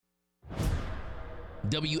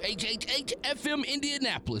WHHH-FM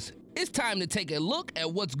Indianapolis. It's time to take a look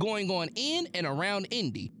at what's going on in and around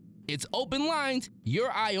Indy. It's Open Lines,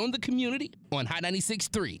 your eye on the community on High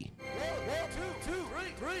 96.3. 1, 2,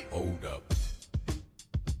 3. Hold up.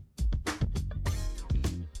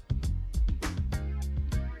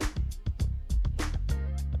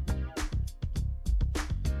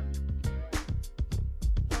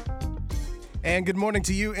 And good morning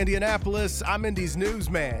to you, Indianapolis. I'm Indy's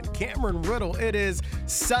newsman, Cameron Riddle. It is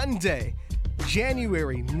Sunday,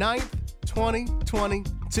 January 9th,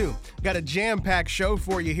 2022. Got a jam-packed show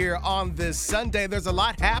for you here on this Sunday. There's a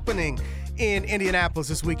lot happening in Indianapolis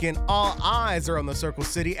this weekend. All eyes are on the Circle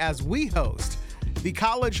City as we host the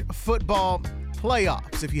college football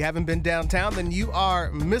playoffs. If you haven't been downtown, then you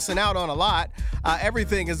are missing out on a lot.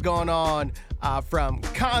 Everything is going on from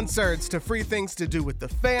concerts to free things to do with the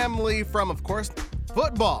family, from, of course,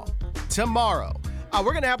 football tomorrow.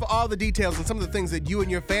 We're going to have all the details on some of the things that you and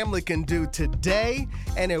your family can do today,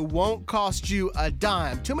 and it won't cost you a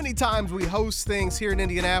dime. Too many times we host things here in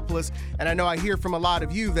Indianapolis, and I know I hear from a lot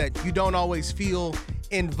of you that you don't always feel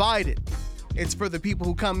invited. It's for the people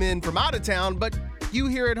who come in from out of town, but you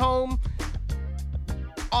here at home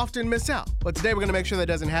often miss out. But today we're going to make sure that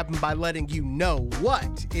doesn't happen by letting you know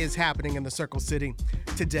what is happening in the Circle City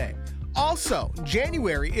today. Also,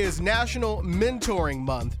 January is National Mentoring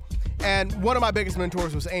Month. And one of my biggest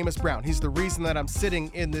mentors was Amos Brown. He's the reason that I'm sitting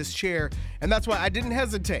in this chair. And that's why I didn't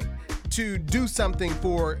hesitate to do something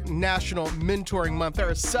for National Mentoring Month. There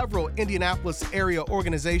are several Indianapolis area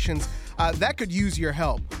organizations that could use your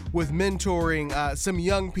help with mentoring some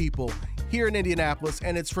young people here in Indianapolis.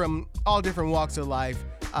 And it's from all different walks of life.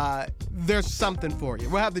 There's something for you.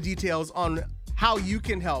 We'll have the details on how you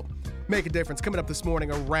can help make a difference coming up this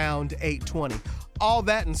morning around 8:20. All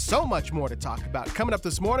that and so much more to talk about coming up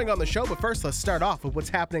this morning on the show. But first, let's start off with what's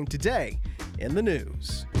happening today in the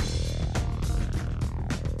news.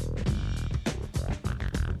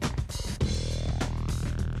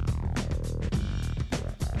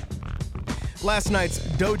 Last night's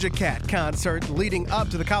Doja Cat concert leading up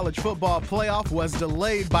to the college football playoff was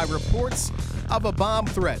delayed by reports of a bomb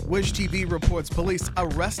threat. Wish TV reports police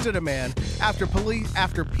arrested a man after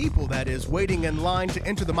people, that is, waiting in line to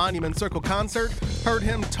enter the Monument Circle concert heard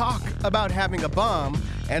him talk about having a bomb,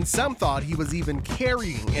 and some thought he was even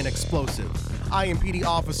carrying an explosive. IMPD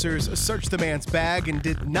officers searched the man's bag and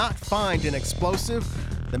did not find an explosive.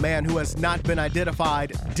 The man, who has not been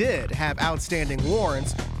identified, did have outstanding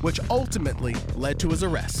warrants, which ultimately led to his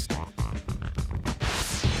arrest.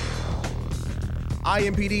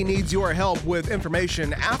 IMPD needs your help with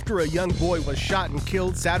information after a young boy was shot and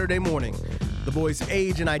killed Saturday morning. The boy's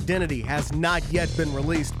age and identity has not yet been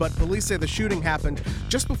released, but police say the shooting happened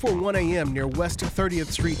just before 1 a.m. near West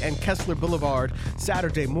 30th Street and Kessler Boulevard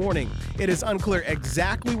Saturday morning. It is unclear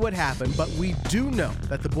exactly what happened, but we do know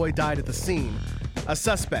that the boy died at the scene. A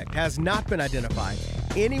suspect has not been identified.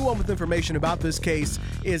 Anyone with information about this case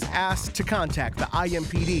is asked to contact the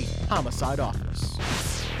IMPD Homicide Office.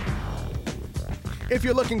 If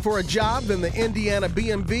you're looking for a job, then the Indiana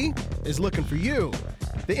BMV is looking for you.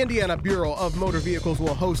 The Indiana Bureau of Motor Vehicles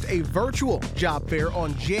will host a virtual job fair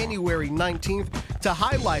on January 19th to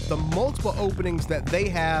highlight the multiple openings that they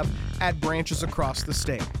have at branches across the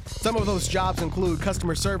state. Some of those jobs include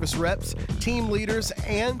customer service reps, team leaders,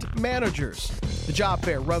 and managers. The job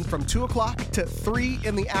fair runs from 2 o'clock to 3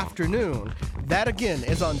 in the afternoon. That again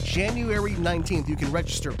is on January 19th. You can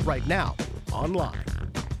register right now online.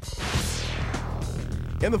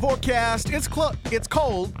 In the forecast, it's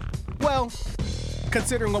cold. Well,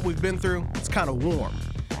 considering what we've been through, it's kind of warm.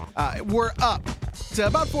 We're up to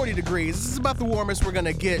about 40 degrees. This is about the warmest we're going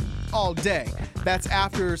to get all day. That's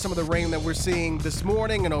after some of the rain that we're seeing this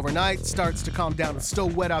morning and overnight starts to calm down. It's still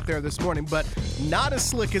wet out there this morning, but not as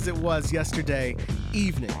slick as it was yesterday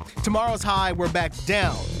evening. Tomorrow's high, we're back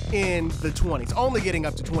down in the 20s, only getting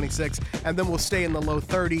up to 26, and then we'll stay in the low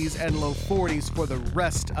 30s and low 40s for the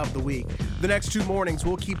rest of the week. The next 2 mornings,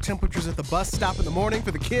 we'll keep temperatures at the bus stop in the morning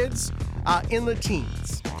for the kids in the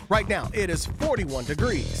teens. Right now, it is 41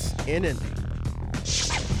 degrees in Indy.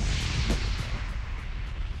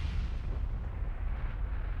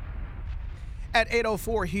 At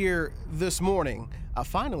 8:04 here this morning,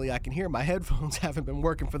 finally I can hear. My headphones haven't been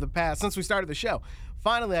working since we started the show.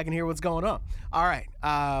 Finally I can hear what's going on. All right.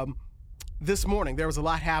 This morning there was a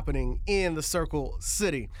lot happening in the Circle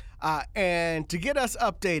City. And to get us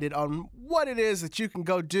updated on what it is that you can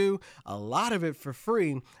go do, a lot of it for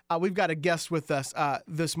free, we've got a guest with us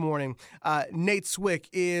this morning. Nate Swick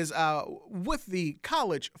is with the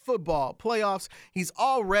college football playoffs. He's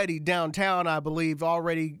already downtown, I believe,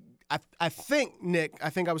 already I think, Nick,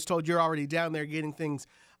 I was told you're already down there getting things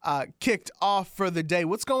kicked off for the day.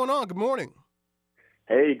 What's going on? Good morning.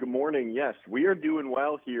 Hey, good morning. Yes, we are doing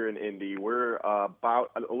well here in Indy. We're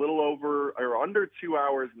about a little over or under 2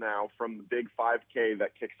 hours now from the big 5K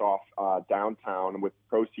that kicks off downtown, with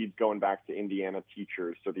proceeds going back to Indiana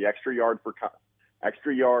teachers. So the Extra Yard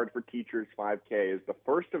for Teachers 5K is the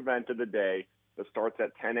first event of the day that starts at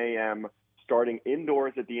 10 a.m., starting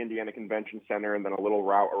indoors at the Indiana Convention Center, and then a little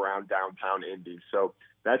route around downtown Indy. So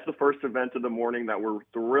that's the first event of the morning that we're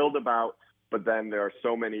thrilled about. But then there are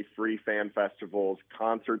so many free fan festivals,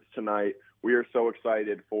 concerts tonight. We are so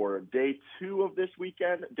excited for day 2 of this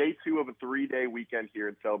weekend, day 2 of a 3-day weekend here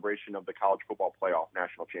in celebration of the College Football Playoff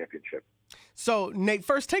National Championship. So, Nate,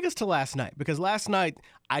 first take us to last night, because last night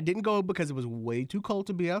I didn't go because it was way too cold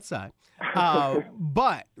to be outside.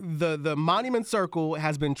 But the Monument Circle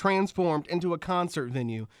has been transformed into a concert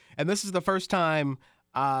venue, and this is the first time,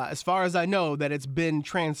 as far as I know, that it's been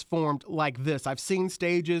transformed like this. I've seen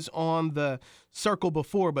stages on the Circle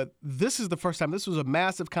before, but this is the first time. This was a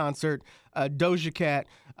massive concert. Doja Cat,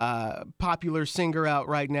 popular singer out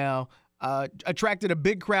right now, attracted a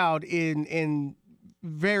big crowd in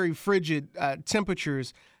very frigid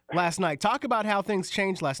temperatures last night. Talk about how things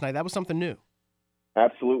changed last night. That was something new.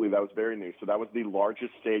 Absolutely. That was very new. So that was the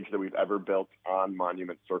largest stage that we've ever built on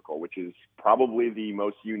Monument Circle, which is probably the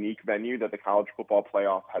most unique venue that the College Football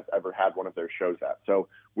Playoff has ever had one of their shows at. So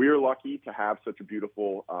we are lucky to have such a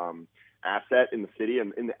beautiful asset in the city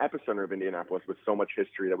and in the epicenter of Indianapolis with so much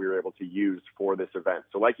history that we were able to use for this event.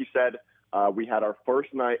 So like you said, we had our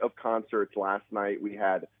first night of concerts last night. We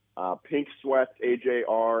had Pink Sweats,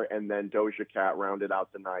 AJR, and then Doja Cat rounded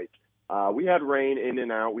out the night. We had rain in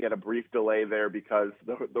and out. We had a brief delay there because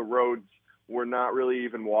the roads were not really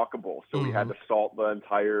even walkable. So we had to salt the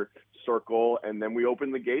entire circle, and then we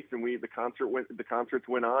opened the gates and the concerts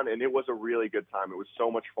went on, and it was a really good time. It was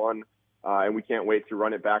so much fun, and we can't wait to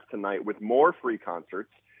run it back tonight with more free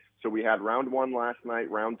concerts. So we had round 1 last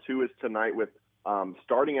night. Round 2 is tonight with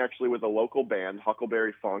starting actually with a local band,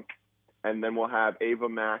 Huckleberry Funk. And then we'll have Ava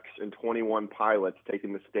Max and 21 Pilots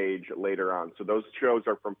taking the stage later on. So those shows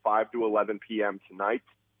are from 5 to 11 p.m. tonight.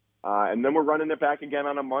 And then we're running it back again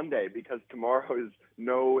on a Monday, because tomorrow is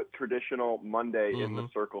no traditional Monday in the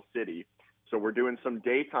Circle City. So we're doing some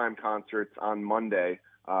daytime concerts on Monday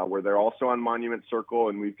where they're also on Monument Circle.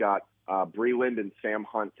 And we've got Breland and Sam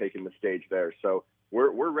Hunt taking the stage there. So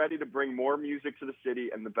we're ready to bring more music to the city.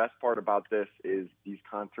 And the best part about this is these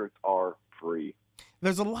concerts are free.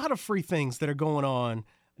 There's a lot of free things that are going on,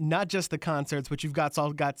 not just the concerts, but you've got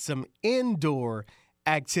some indoor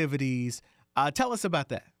activities. Tell us about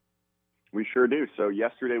that. We sure do. So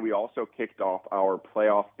yesterday we also kicked off our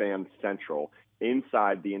Playoff Fan Central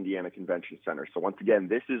inside the Indiana Convention Center. So once again,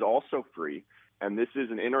 this is also free, and this is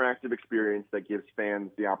an interactive experience that gives fans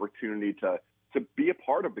the opportunity to be a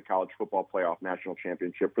part of the College Football Playoff National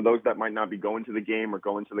Championship for those that might not be going to the game or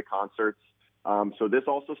going to the concerts. So this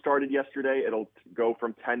also started yesterday. It'll go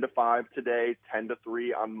from 10 to 5 today, 10 to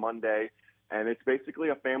 3 on Monday. And it's basically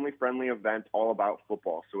a family-friendly event all about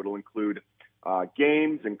football. So it'll include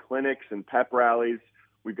games and clinics and pep rallies.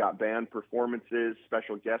 We've got band performances,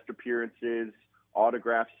 special guest appearances,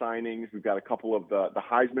 autograph signings. We've got a couple of the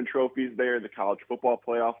Heisman trophies there. The College Football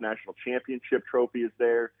Playoff National Championship trophy is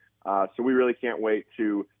there. So we really can't wait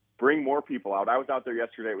to bring more people out. I was out there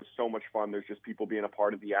yesterday. It was so much fun. There's just people being a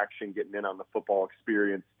part of the action, getting in on the football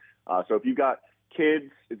experience. So if you've got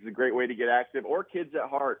kids, it's a great way to get active, or kids at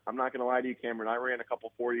heart. I'm not going to lie to you, Cameron. I ran a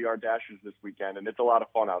couple 40-yard dashes this weekend, and it's a lot of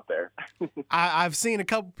fun out there. I've seen a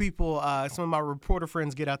couple people, some of my reporter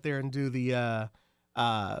friends, get out there and do the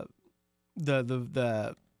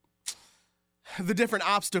different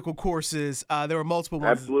obstacle courses. There were multiple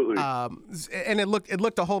ones. Absolutely. And it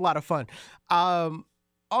looked a whole lot of fun.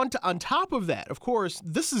 On top of that, of course,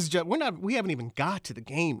 this is just we haven't even got to the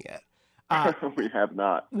game yet. We have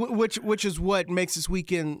not. Which is what makes this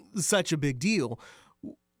weekend such a big deal.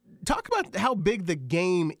 Talk about how big the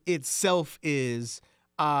game itself is,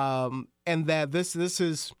 and that this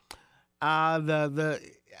is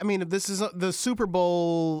this is the Super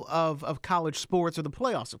Bowl of college sports, or the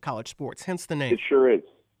playoffs of college sports, hence the name. It sure is.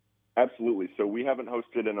 Absolutely. So we haven't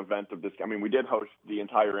hosted an event of this. I mean, we did host the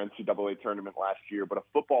entire NCAA tournament last year, but a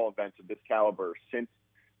football event of this caliber since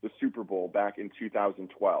the Super Bowl back in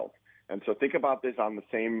 2012. And so think about this on the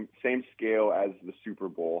same scale as the Super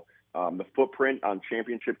Bowl. The footprint on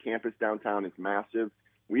Championship Campus downtown is massive.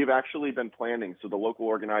 We have actually been planning. So the local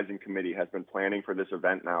organizing committee has been planning for this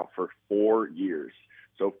event now for 4 years.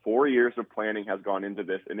 So 4 years of planning has gone into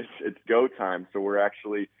this, and it's go time. So we're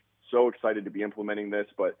actually so excited to be implementing this,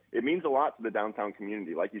 but it means a lot to the downtown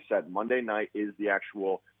community. Like you said, Monday night is the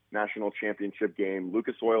actual national championship game,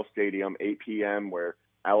 Lucas Oil Stadium, 8 p.m., where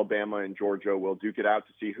Alabama and Georgia will duke it out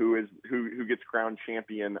to see who gets crowned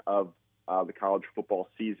champion of the college football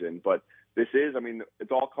season. But this is,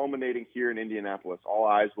 it's all culminating here in Indianapolis. All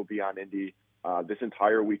eyes will be on Indy this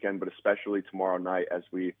entire weekend, but especially tomorrow night as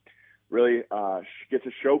we really get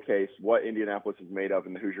to showcase what Indianapolis is made of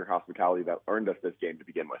and the Hoosier hospitality that earned us this game to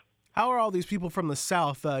begin with. How are all these people from the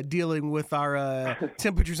South dealing with our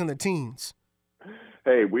temperatures in the teens?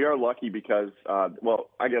 Hey, we are lucky because,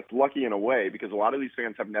 I guess lucky in a way, because a lot of these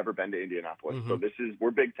fans have never been to Indianapolis. Mm-hmm. So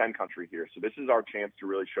we're Big Ten country here. So this is our chance to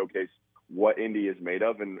really showcase what Indy is made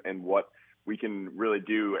of and what we can really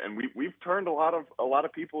do. And we've turned a lot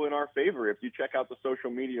of people in our favor. If you check out the social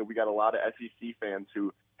media, we got a lot of SEC fans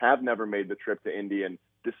who have never made the trip to Indy. And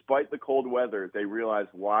despite the cold weather, they realize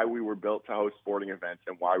why we were built to host sporting events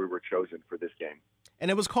and why we were chosen for this game. And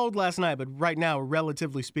it was cold last night, but right now,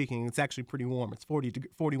 relatively speaking, it's actually pretty warm. It's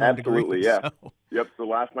 41 Absolutely, degrees. yeah. So. Yep, so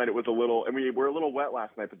last night it was we're a little wet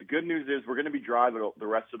last night, but the good news is we're going to be dry the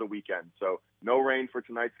rest of the weekend. So no rain for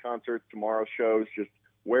tonight's concerts, tomorrow's shows, just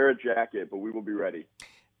wear a jacket, but we will be ready.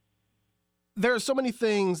 There are so many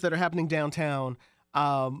things that are happening downtown.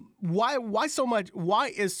 Why so much? Why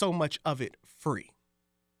is so much of it free?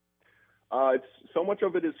 It's so much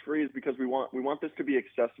of it is free is because we want this to be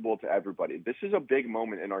accessible to everybody. This is a big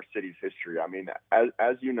moment in our city's history. I mean,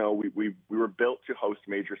 as you know, we were built to host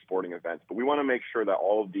major sporting events, but we want to make sure that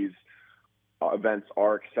all of these events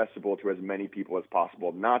are accessible to as many people as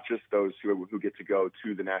possible, not just those who get to go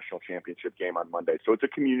to the national championship game on Monday. So it's a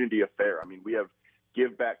community affair. I mean, we have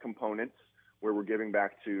give back components where we're giving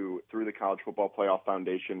back through the College Football Playoff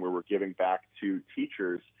Foundation, where we're giving back to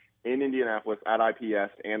teachers in Indianapolis, at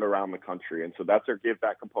IPS, and around the country. And so that's our give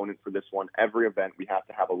back component for this one. Every event, we have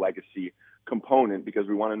to have a legacy component because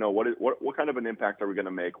we want to know what kind of an impact are we going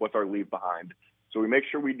to make? What's our leave behind? So we make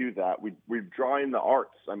sure we do that. We draw in the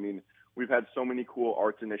arts. I mean, we've had so many cool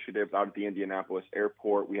arts initiatives out at the Indianapolis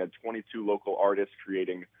airport. We had 22 local artists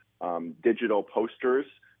creating digital posters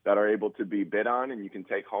that are able to be bid on, and you can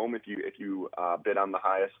take home if you bid on the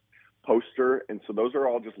highest poster. And so those are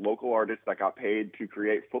all just local artists that got paid to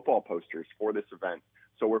create football posters for this event.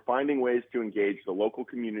 So we're finding ways to engage the local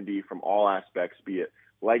community from all aspects, be it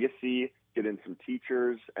legacy, get in some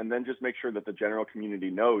teachers, and then just make sure that the general community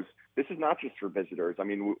knows this is not just for visitors. I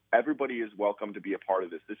mean, everybody is welcome to be a part of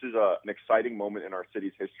this. This is an exciting moment in our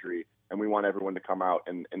city's history, and we want everyone to come out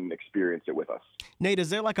and experience it with us. Nate, is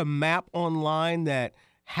there like a map online that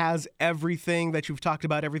has everything that you've talked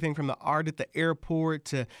about, everything from the art at the airport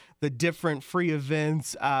to the different free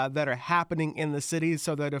events that are happening in the city,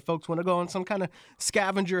 so that if folks want to go on some kind of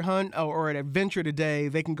scavenger hunt or an adventure today,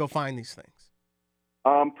 they can go find these things?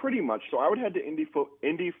 Pretty much. So I would head to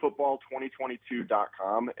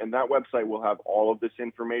IndyFootball2022.com, and that website will have all of this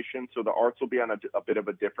information. So the arts will be on a bit of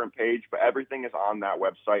a different page, but everything is on that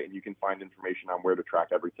website, and you can find information on where to track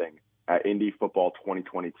everything at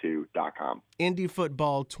IndyFootball2022.com.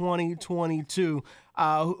 IndyFootball2022.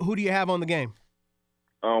 Who do you have on the game?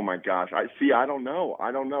 Oh my gosh! I don't know.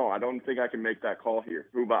 I don't think I can make that call here.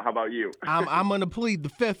 How about you? I'm going to plead the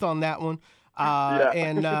fifth on that one.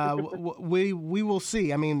 And we will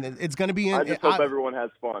see. I mean, it's going to be. I just hope everyone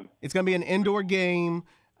has fun. It's going to be an indoor game.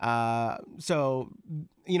 So,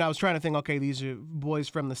 I was trying to think. Okay, these are boys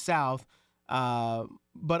from the South,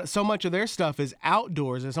 but so much of their stuff is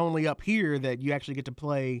outdoors. It's only up here that you actually get to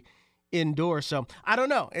play indoors. So I don't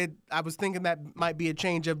know. I was thinking that might be a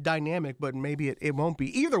change of dynamic, but maybe it won't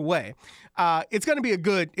be. Either way, it's going to be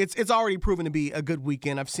it's already proven to be a good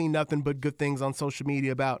weekend. I've seen nothing but good things on social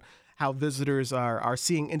media about how visitors are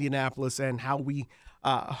seeing Indianapolis and how we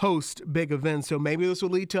host big events. So maybe this will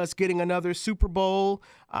lead to us getting another Super Bowl.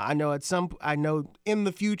 I know in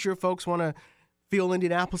the future folks want to feel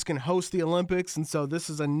Indianapolis can host the Olympics, and so this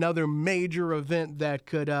is another major event that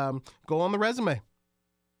could go on the resume.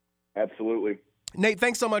 Absolutely. Nate,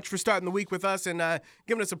 thanks so much for starting the week with us and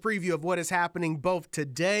giving us a preview of what is happening both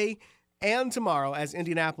today and tomorrow as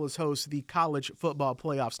Indianapolis hosts the college football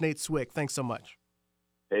playoffs. Nate Swick, thanks so much.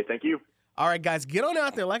 Hey, thank you. All right, guys, get on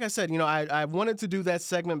out there. Like I said, I wanted to do that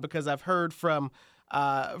segment because I've heard from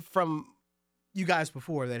you guys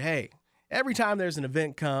before that, hey, every time there's an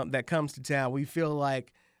event that comes to town, we feel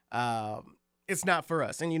like it's not for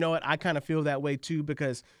us. And you know what? I kind of feel that way too,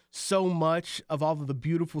 because so much of all of the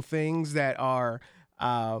beautiful things that are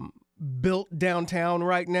built downtown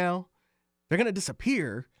right now, they're going to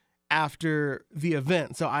disappear after the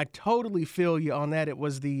event. So I totally feel you on that. It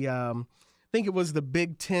was I think it was the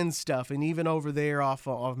Big Ten stuff, and even over there off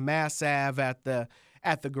of Mass Ave at the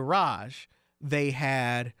at the garage, they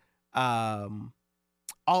had all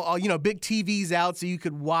big TVs out so you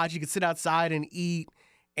could watch. You could sit outside and eat.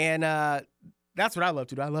 And that's what I love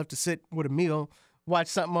to do. I love to sit with a meal, watch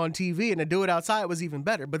something on TV, and to do it outside was even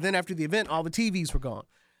better. But then after the event, all the TVs were gone.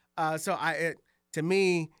 To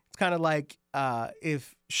me, it's kind of like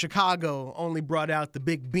if Chicago only brought out the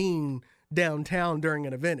big bean downtown during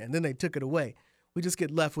an event and then they took it away. We just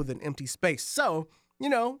get left with an empty space. So,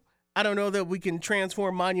 I don't know that we can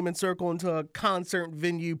transform Monument Circle into a concert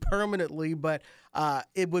venue permanently, but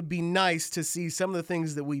it would be nice to see some of the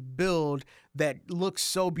things that we build that look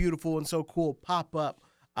so beautiful and so cool pop up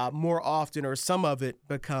more often, or some of it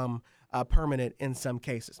become permanent in some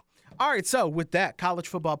cases. All right, so with that, college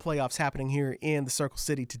football playoffs happening here in the Circle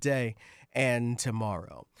City today and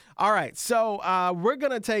tomorrow. All right, so we're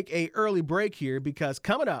going to take an early break here because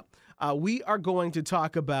coming up, we are going to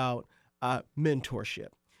talk about mentorship.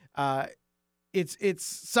 It's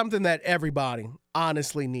something that everybody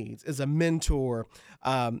honestly needs, is a mentor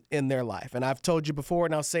in their life. And I've told you before,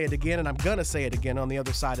 and I'll say it again, and I'm going to say it again on the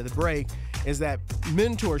other side of the break, is that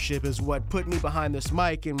mentorship is what put me behind this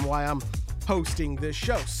mic and why I'm hosting this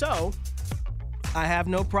show. So I have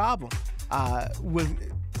no problem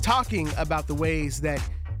with talking about the ways that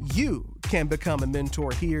you can become a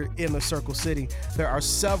mentor here in the Circle City. There are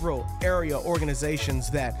several area organizations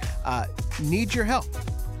that need your help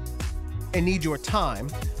and need your time,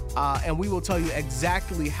 and we will tell you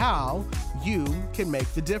exactly how you can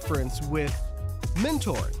make the difference with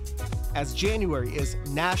mentoring, as January is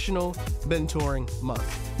National Mentoring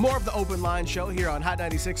Month. More of the Open Line Show here on Hot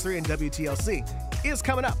 96.3 and WTLC is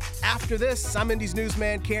coming up. After this, I'm Indy's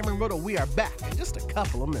newsman Cameron Riddle. We are back in just a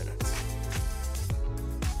couple of minutes.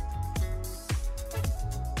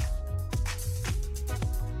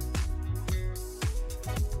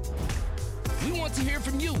 We want to hear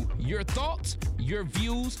from you, your thoughts, your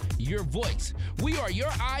views, your voice. We are your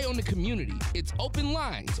eye on the community. It's Open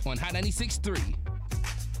Lines on Hot 96.3.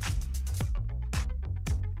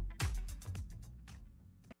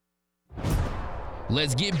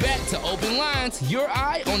 Let's get back to Open Lines, your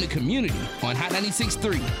eye on the community on Hot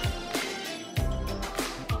 96.3.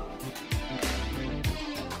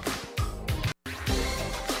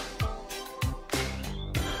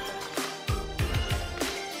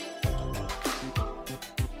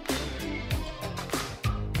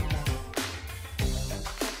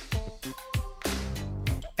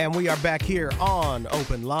 And we are back here on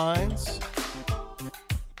Open Lines.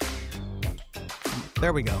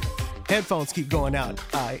 There we go. Headphones keep going out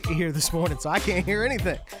here this morning, so I can't hear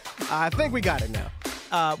anything. I think we got it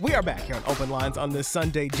now. We are back here on Open Lines on this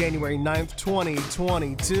Sunday, January 9th,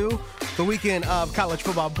 2022, the weekend of college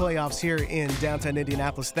football playoffs here in downtown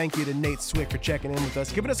Indianapolis. Thank you to Nate Swick for checking in with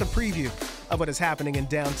us, giving us a preview of what is happening in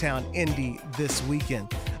downtown Indy this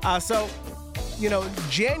weekend.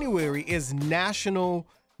 January is National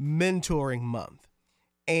Mentoring Month,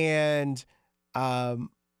 and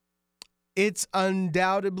it's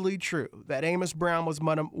undoubtedly true that Amos Brown was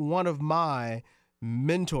one of my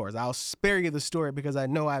mentors. I'll spare you the story because I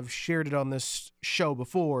know I've shared it on this show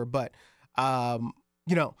before, but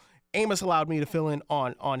Amos allowed me to fill in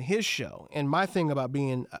on his show. And my thing about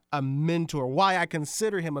being a mentor, why I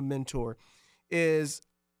consider him a mentor, is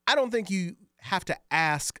I don't think you have to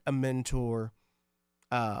ask a mentor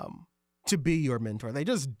to be your mentor. They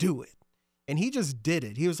just do it. And he just did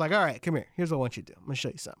it. He was like, all right, come here. Here's what I want you to do. I'm going to show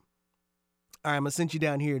you something. All right, I'm going to send you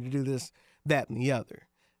down here to do this, that, and the other.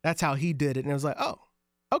 That's how he did it. And I was like, oh,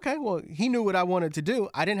 okay. Well, he knew what I wanted to do.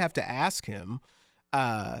 I didn't have to ask him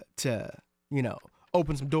to,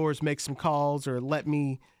 open some doors, make some calls, or let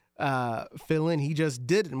me fill in. He just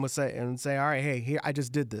did it and would say, all right, hey, here, I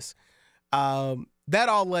just did this. That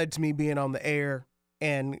all led to me being on the air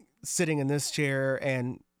and sitting in this chair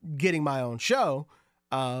and getting my own show.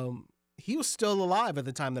 He was still alive at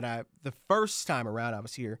the time the first time around I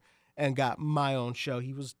was here and got my own show.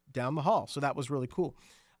 He was down the hall. So that was really cool.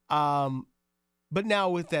 But now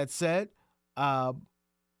with that said, that's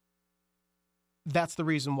the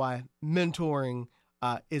reason why mentoring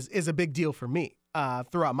is a big deal for me.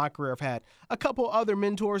 Throughout my career, I've had a couple other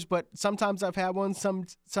mentors, but sometimes I've had one,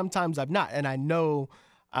 sometimes I've not. And I know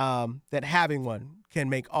that having one can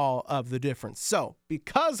make all of the difference. So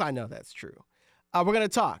because I know that's true, we're going to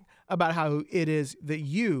talk about how it is that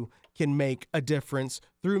you can make a difference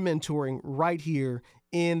through mentoring right here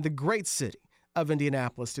in the great city of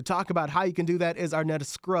Indianapolis. To talk about how you can do that is Arnetta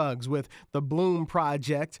Scruggs with the Bloom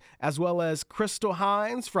Project, as well as Crystal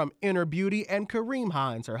Hines from Inner Beauty, and Kareem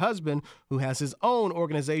Hines, her husband, who has his own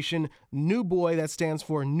organization, New Boy, that stands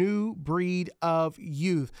for New Breed of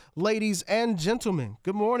Youth. Ladies and gentlemen,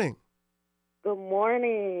 good morning. Good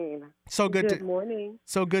morning. So good Good morning.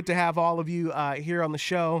 so good to have all of you here on the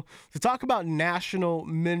show to talk about National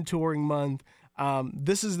Mentoring Month.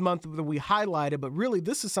 This is the month that we highlighted, but really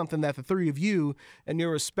this is something that the three of you and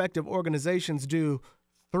your respective organizations do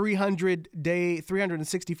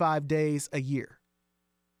 365 days a year.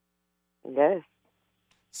 Yes.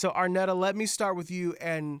 So Arnetta, let me start with you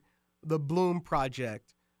and the Bloom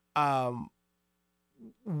Project. Tell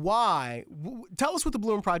us what the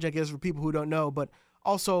Bloom Project is for people who don't know, but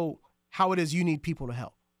also how it is you need people to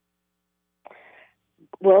help.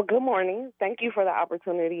 Well, good morning. Thank you for the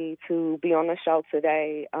opportunity to be on the show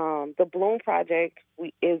today. The Bloom Project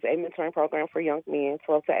is a mentoring program for young men,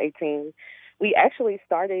 12 to 18. We actually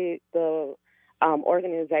started the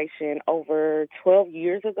organization over 12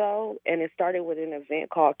 years ago, and it started with an event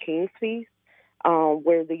called King's Feast,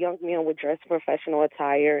 where the young men would dress professional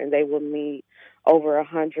attire and they would meet over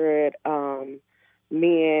 100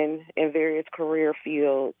 men in various career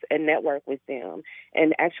fields and network with them.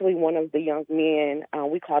 And actually, one of the young men,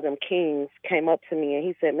 we call them Kings, came up to me and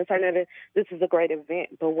he said, "Miss Arnetta, this is a great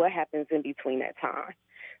event, but what happens in between that time?"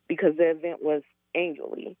 Because the event was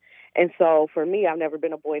annually. And so for me, I've never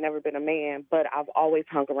been a boy, never been a man, but I've always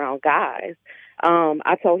hung around guys.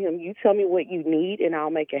 I told him, "You tell me what you need and I'll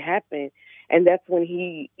make it happen." And that's when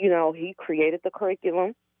he created the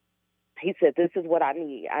curriculum. He said, "This is what I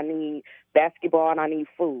need. I need basketball and I need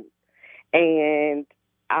food. And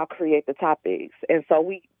I'll create the topics." And so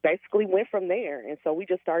we basically went from there. And so we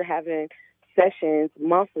just started having sessions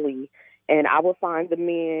monthly. And I would find the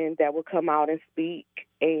men that would come out and speak.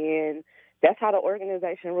 And that's how the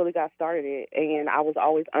organization really got started. And I was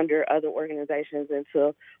always under other organizations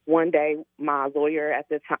until one day my lawyer at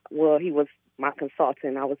the time, well, he was my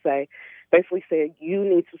consultant, I would say, basically said, "You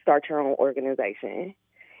need to start your own organization."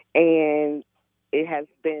 And it has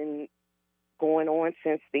been going on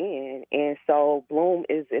since then. And so Bloom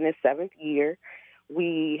is in its 7th year.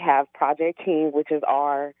 We have Project King, which is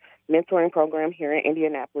our mentoring program here in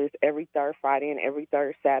Indianapolis every third Friday and every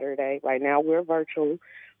third Saturday. Right now we're virtual.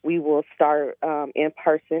 We will start in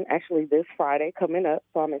person actually this Friday coming up,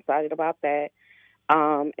 so I'm excited about that.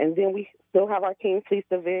 And then we still have our King's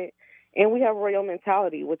Feast event, and we have Royal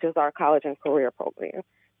Mentality, which is our college and career program.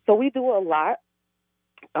 So we do a lot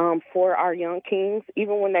for our young kings.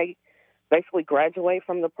 Even when they basically graduate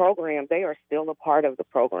from the program, they are still a part of the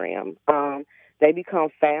program. They become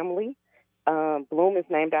family. Bloom is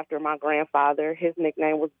named after my grandfather. His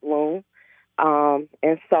nickname was Bloom.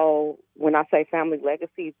 And so when I say family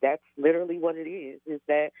legacy, that's literally what it is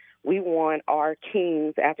that we want our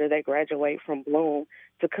kings after they graduate from Bloom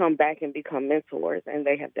to come back and become mentors, and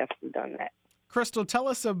they have definitely done that. Crystal, tell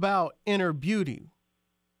us about Inner Beauty.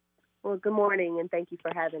 Well, good morning, and thank you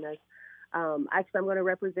for having us. Actually, I'm going to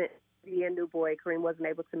represent the new boy. Kareem wasn't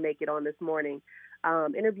able to make it on this morning.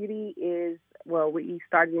 Inner Beauty we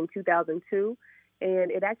started in 2002,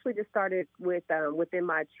 and it actually just started with within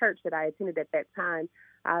my church that I attended at that time.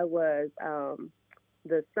 I was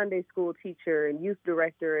the Sunday school teacher and youth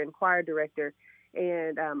director and choir director,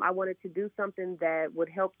 and I wanted to do something that would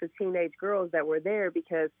help the teenage girls that were there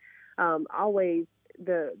because always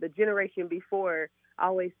the generation before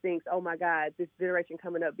always thinks, "Oh my God, this generation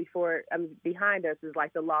coming up behind us is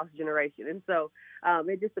like the lost generation." And so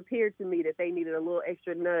it just appeared to me that they needed a little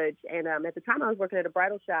extra nudge. And at the time I was working at a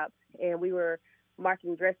bridal shop, and we were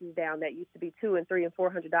marking dresses down that used to be $200 and $300 and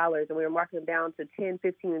 $400, and we were marking them down to $10,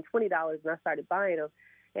 $15, and $20, and I started buying them.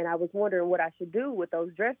 And I was wondering what I should do with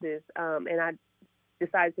those dresses, and I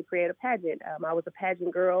decided to create a pageant. I was a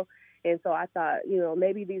pageant girl, and so I thought,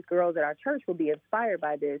 maybe these girls at our church will be inspired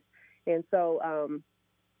by this. And so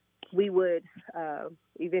we would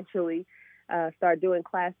eventually start doing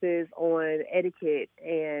classes on etiquette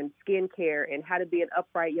and skincare and how to be an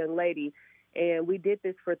upright young lady. And we did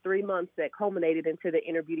this for 3 months that culminated into the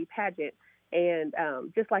Inner Beauty pageant. And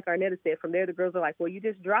just like Arnetta said, from there the girls are like, "Well, you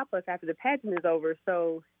just drop us after the pageant is over,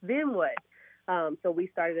 so then what?" So we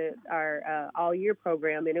started our all-year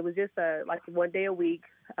program, and it was just like 1 day a week,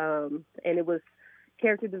 and it was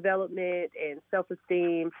character development and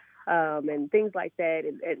self-esteem and things like that,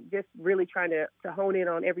 and just really trying to hone in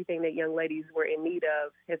on everything that young ladies were in need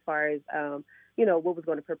of as far as, what was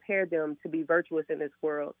going to prepare them to be virtuous in this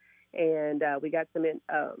world. And we got some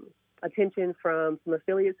attention from some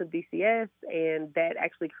affiliates of DCS, and that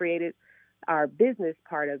actually created our business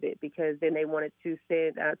part of it, because then they wanted to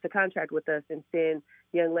send to contract with us and send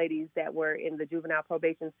young ladies that were in the juvenile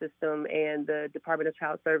probation system and the Department of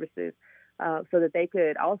Child Services so that they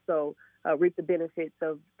could also reap the benefits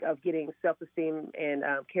of getting self-esteem and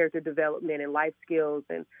character development and life skills.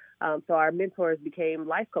 And so our mentors became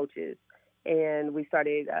life coaches, and we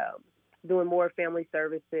started doing more family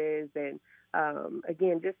services, and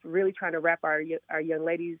again, just really trying to wrap our young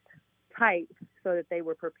ladies tight so that they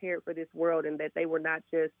were prepared for this world and that they were not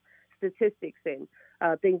just statistics and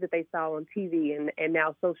things that they saw on TV and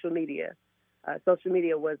now social media. Social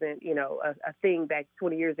media wasn't, a thing back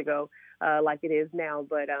 20 years ago like it is now,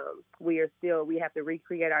 but we have to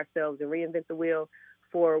recreate ourselves and reinvent the wheel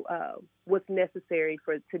for what's necessary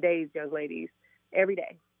for today's young ladies every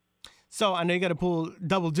day. So I know you got to pull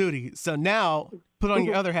double duty. So now put on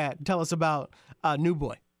your other hat and tell us about New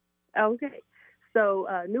Boy. Okay. So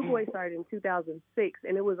New Boy started in 2006,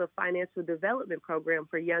 and it was a financial development program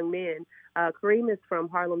for young men. Kareem is from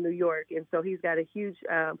Harlem, New York, and so he's got a huge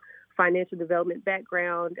financial development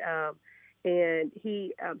background, and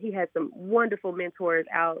he had some wonderful mentors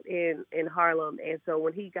out in Harlem. And so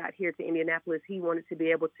when he got here to Indianapolis, he wanted to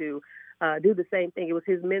be able to do the same thing. It was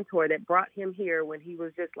his mentor that brought him here when he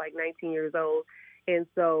was just like 19 years old. And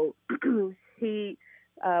so he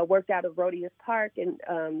worked out of Rhodius Park,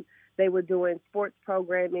 and they were doing sports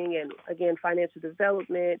programming and, again, financial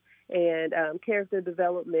development and character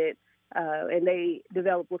development, and they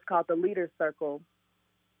developed what's called the Leader Circle.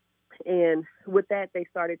 And with that, they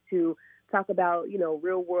started to talk about,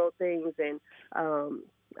 real world things and,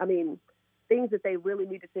 things that they really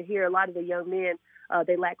needed to hear. A lot of the young men,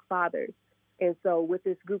 they lack fathers. And so with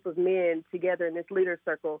this group of men together in this Leader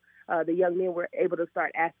Circle, the young men were able to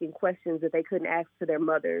start asking questions that they couldn't ask to their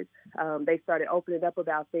mothers. They started opening up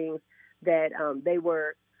about things that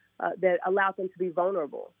that allowed them to be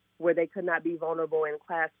vulnerable, where they could not be vulnerable in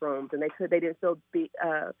classrooms, and they didn't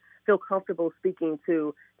feel comfortable speaking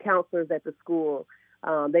to counselors at the school.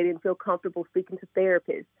 They didn't feel comfortable speaking to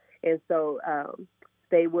therapists. And so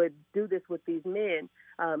they would do this with these men.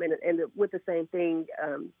 And with the same thing,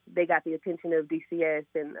 they got the attention of DCS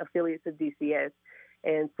and affiliates of DCS.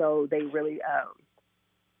 And so they really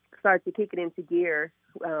started to kick it into gear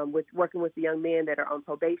with working with the young men that are on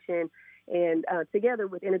probation. And together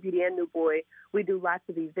with Inner Beauty and New Boy, we do lots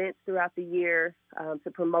of events throughout the year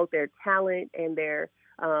to promote their talent and their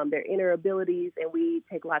inner abilities. And we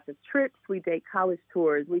take lots of trips. We take college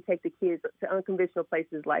tours. We take the kids to unconventional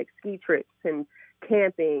places like ski trips and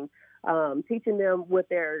camping, teaching them what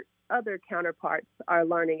their other counterparts are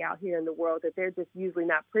learning out here in the world that they're just usually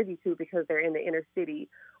not privy to because they're in the inner city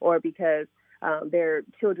or because they're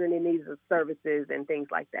children in need of services and things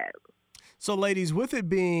like that. So, ladies, with it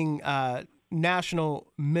being National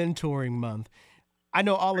Mentoring Month, I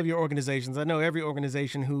know all of your organizations. I know every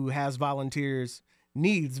organization who has volunteers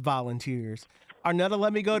needs volunteers. Arnetta,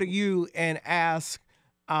 let me go to you and ask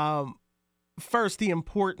first the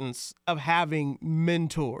importance of having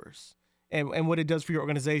mentors and what it does for your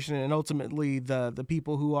organization and ultimately the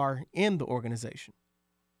people who are in the organization.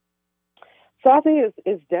 So I think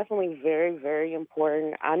it's definitely very, very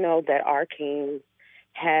important. I know that our Kings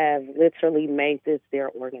have literally made this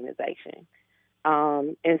their organization.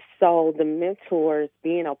 And so the mentors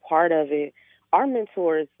being a part of it, our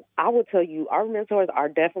mentors, I will tell you, our mentors are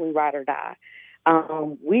definitely ride or die.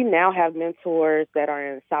 We now have mentors that are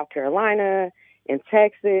in South Carolina, in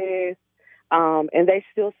Texas, and they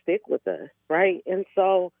still stick with us, right? And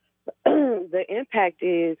so the impact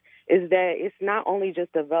is that it's not only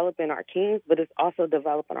just developing our Kings, but it's also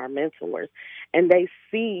developing our mentors. And they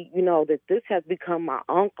see, that this has become my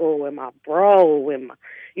uncle and my bro and,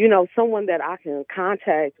 someone that I can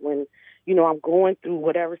contact when, I'm going through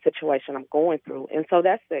whatever situation I'm going through. And so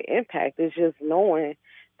that's the impact, is just knowing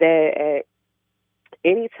that at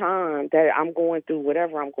any time that I'm going through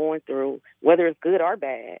whatever I'm going through, whether it's good or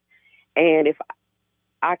bad, and if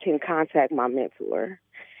I can contact my mentor.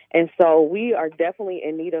 And so we are definitely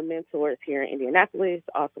in need of mentors here in Indianapolis,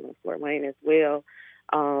 also in Fort Wayne as well.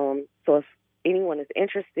 So if anyone is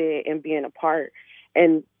interested in being a part,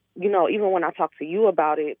 and, even when I talk to you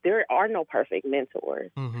about it, there are no perfect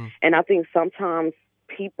mentors. Mm-hmm. And I think sometimes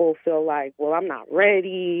people feel like, well, I'm not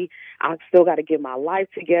ready. I still got to get my life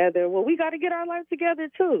together. Well, we got to get our life together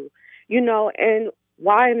too, and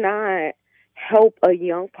why not help a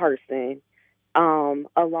young person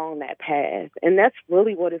along that path? And that's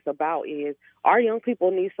really what it's about, is our young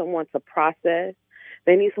people need someone to process.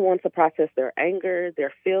 They need someone to process their anger,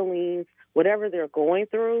 their feelings, whatever they're going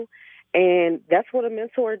through. And that's what a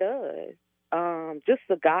mentor does. Just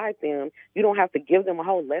to guide them. You don't have to give them a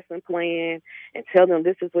whole lesson plan and tell them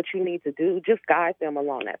this is what you need to do. Just guide them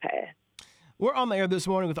along that path. We're on the air this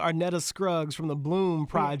morning with Arnetta Scruggs from the Bloom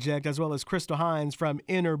Project, as well as Crystal Hines from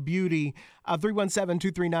Inner Beauty.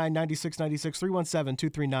 317-239-9696,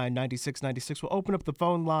 317-239-9696. We'll open up the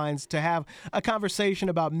phone lines to have a conversation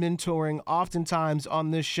about mentoring. Oftentimes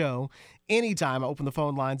on this show, anytime I open the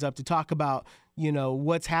phone lines up to talk about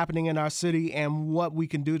what's happening in our city and what we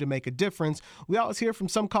can do to make a difference. We always hear from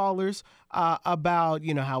some callers about,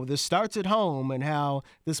 how this starts at home and how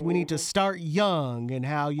we need to start young, and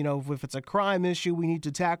how, if it's a crime issue, we need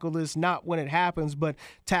to tackle this not when it happens, but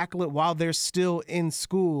tackle it while they're still in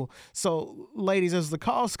school. So, ladies, as the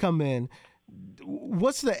calls come in,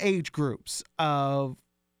 what's the age groups of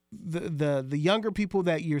the younger people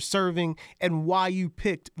that you're serving, and why you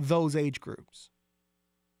picked those age groups?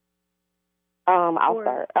 I'll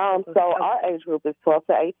start. So our age group is 12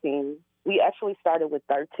 to 18. We actually started with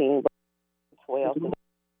 13, but 12 to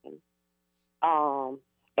 18.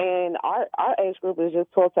 And our age group is just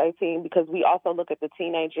 12 to 18 because we also look at the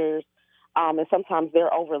teenagers, and sometimes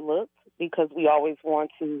they're overlooked because we always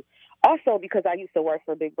want to. Also, because I used to work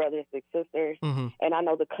for Big Brothers Big Sisters, and I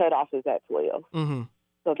know the cutoff is at 12. Mm-hmm.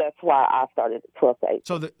 So that's why I started at 12 to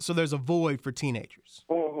 18. So there's a void for teenagers.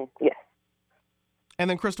 Mm-hmm. Yes. And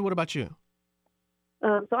then, Crystal, what about you?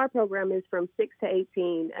 So our program is from 6 to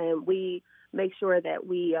 18, and we make sure that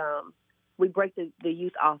we break the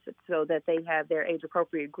youth off so that they have their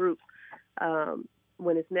age-appropriate groups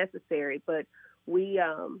when it's necessary. But we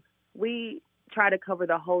try to cover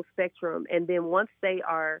the whole spectrum, and then once they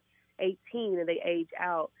are 18 and they age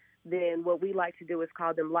out, then what we like to do is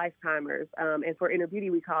call them lifetimers. And for Inner Beauty,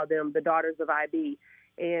 we call them the Daughters of IB.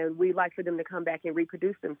 And we like for them to come back and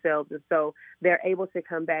reproduce themselves. And so they're able to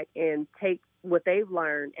come back and take what they've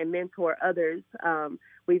learned and mentor others.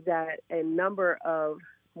 We've got a number of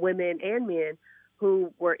women and men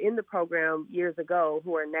who were in the program years ago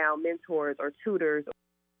who are now mentors or tutors,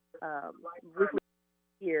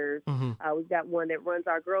 years. Mm-hmm. We've got one that runs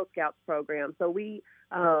our Girl Scouts program. So we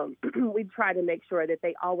try to make sure that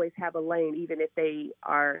they always have a lane, even if they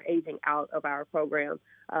are aging out of our program.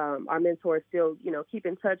 Our mentors still, keep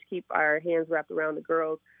in touch, keep our hands wrapped around the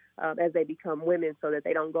girls as they become women so that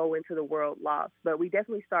they don't go into the world lost. But we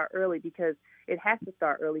definitely start early because it has to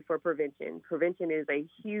start early for prevention. Prevention is a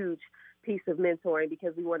huge piece of mentoring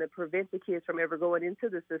because we want to prevent the kids from ever going into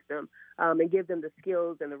the system and give them the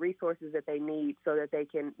skills and the resources that they need so that they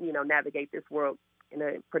can, navigate this world in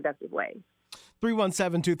a productive way.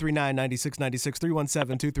 317-239-9696,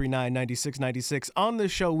 317-239-9696. On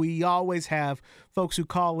this show, we always have folks who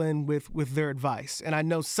call in with their advice. And I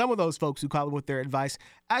know some of those folks who call in with their advice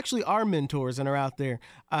actually are mentors and are out there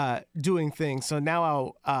doing things. So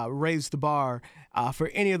now I'll raise the bar for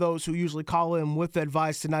any of those who usually call in with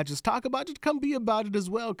advice to not just talk about it, to come be about it as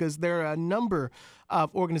well, because there are a number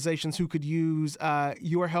of organizations who could use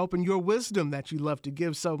your help and your wisdom that you love to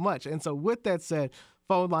give so much. And so with that said,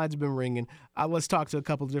 phone lines have been ringing. Let's talk to a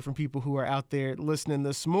couple of different people who are out there listening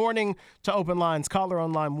this morning to Open Lines. Caller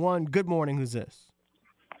on line 1. Good morning. Who's this?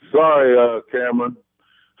 Sorry, Cameron.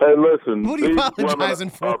 Hey, listen. What are you apologizing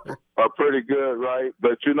for? Are pretty good, right?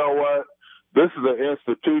 But you know what? This is an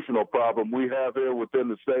institutional problem we have here within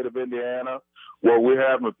the state of Indiana, where we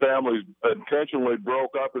have families intentionally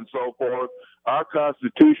broke up and so forth. Our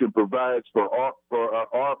Constitution provides for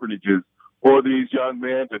orphanages for these young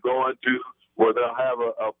men to go into, where they'll have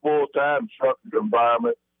a full-time structured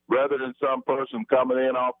environment rather than some person coming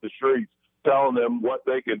in off the streets telling them what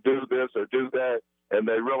they can do this or do that, and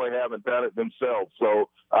they really haven't done it themselves. So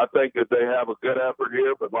I think that they have a good effort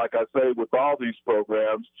here, but like I say, with all these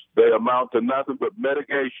programs, they amount to nothing but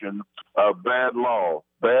mitigation of bad laws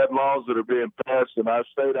that are being passed in our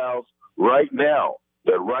state house right now.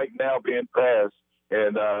 They're right now being passed,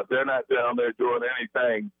 and they're not down there doing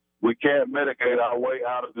anything. We can't mitigate our way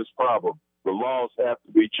out of this problem. The laws have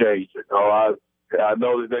to be changed. I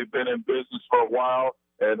know that they've been in business for a while,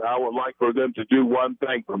 and I would like for them to do one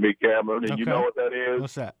thing for me, Cameron, and You know what that is?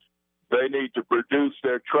 What's that? They need to produce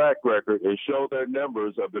their track record and show their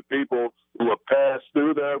numbers of the people who have passed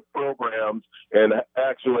through their programs and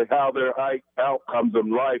actually how their outcomes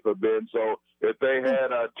in life have been. So if they had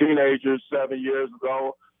teenagers 7 years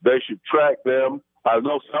ago, they should track them. I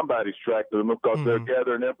know somebody's tracking them because they're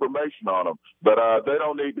gathering information on them. But they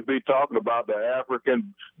don't need to be talking about the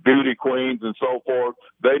African beauty queens and so forth.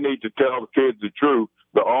 They need to tell the kids the truth.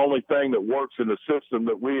 The only thing that works in the system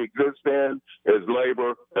that we exist in is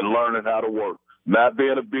labor and learning how to work. Not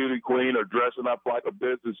being a beauty queen or dressing up like a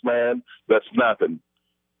businessman, that's nothing.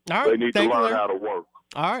 All right. They need to learn how to work.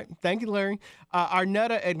 All right. Thank you, Larry.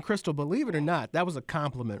 Arnetta and Crystal, believe it or not, that was a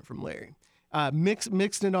compliment from Larry.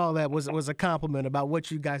 Mixed in all that was a compliment about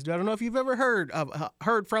what you guys do. I don't know if you've ever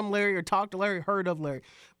heard from Larry or talked to Larry, heard of Larry,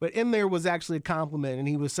 but in there was actually a compliment, and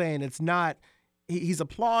he was saying it's not. He's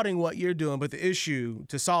applauding what you're doing, but the issue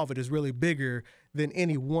to solve it is really bigger than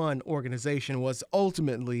any one organization. Was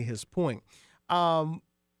ultimately his point, and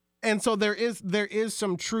so there is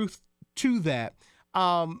some truth to that.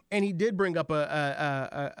 And he did bring up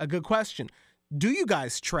a good question. Do you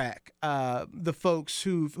guys track the folks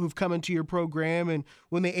who've come into your program and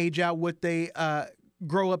when they age out, what they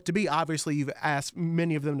grow up to be? Obviously, you've asked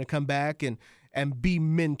many of them to come back and be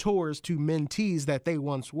mentors to mentees that they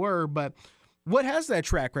once were. But what has that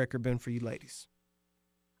track record been for you ladies?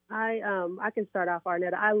 I can start off,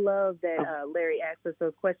 Arnetta. I love that Larry asked us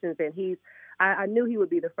those questions, and I knew he would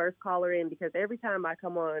be the first caller in because every time I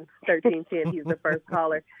come on 1310, he's the first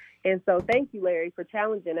caller. And so thank you, Larry, for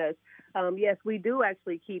challenging us. Yes, we do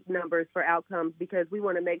actually keep numbers for outcomes because we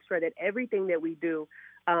want to make sure that everything that we do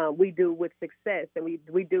with success, and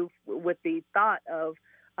we do with the thought of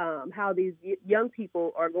how these young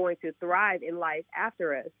people are going to thrive in life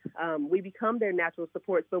after us. We become their natural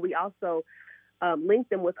supports, but we also link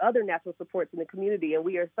them with other natural supports in the community. And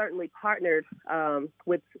we are certainly partnered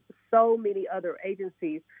with so many other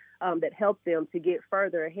agencies that help them to get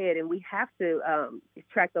further ahead. And we have to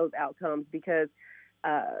track those outcomes because,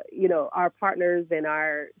 our partners and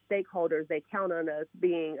our stakeholders, they count on us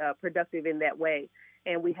being productive in that way.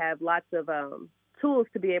 And we have lots of tools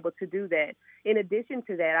to be able to do that. In addition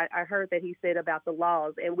to that, I heard that he said about the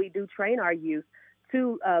laws, and we do train our youth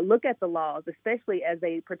to look at the laws, especially as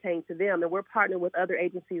they pertain to them. And we're partnering with other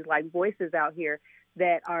agencies like Voices out here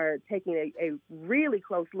that are taking a really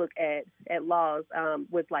close look at laws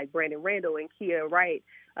with like Brandon Randall and Kia Wright,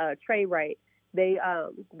 Trey Wright.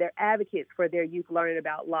 They're advocates for their youth learning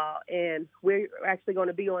about law. And we're actually going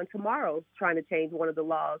to be on tomorrow trying to change one of the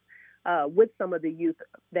laws with some of the youth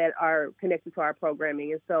that are connected to our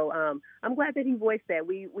programming. And so I'm glad that he voiced that.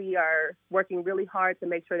 We are working really hard to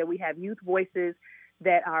make sure that we have youth voices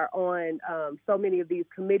that are on so many of these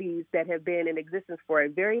committees that have been in existence for a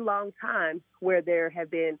very long time, where there have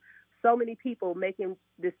been so many people making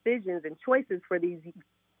decisions and choices for these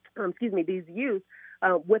youth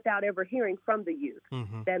without ever hearing from the youth.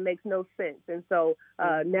 Mm-hmm. That makes no sense. And so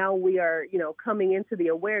now we are, coming into the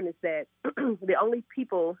awareness that the only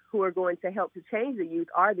people who are going to help to change the youth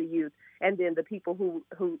are the youth, and then the people who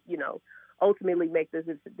ultimately make the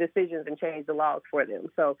decisions and change the laws for them.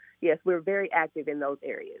 So, yes, we're very active in those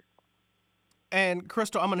areas. And,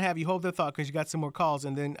 Crystal, I'm going to have you hold that thought because you got some more calls.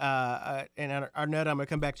 And then, Arnetta, I'm going to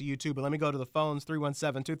come back to you, too. But let me go to the phones,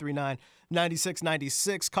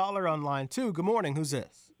 317-239-9696. Caller on line 2. Good morning. Who's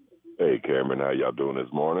this? Hey, Cameron. How y'all doing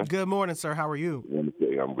this morning? Good morning, sir. How are you?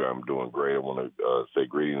 I'm doing great. I want to say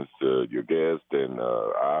greetings to your guest. And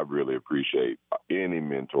I really appreciate any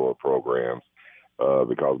mentor programs.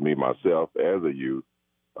 Because me, myself, as a youth,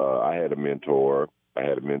 I had a mentor. I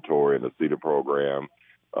had a mentor in the CEDAR program.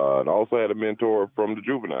 And I also had a mentor from the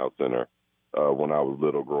Juvenile Center when I was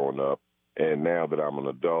little growing up. And now that I'm an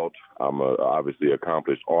adult, I'm obviously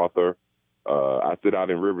accomplished author. I sit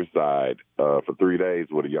out in Riverside for 3 days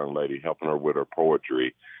with a young lady, helping her with her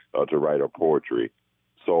poetry, to write her poetry.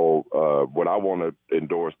 So what I want to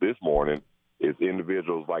endorse this morning is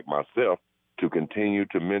individuals like myself to continue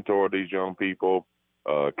to mentor these young people,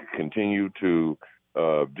 continue to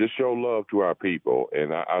just show love to our people.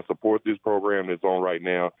 And I support this program that's on right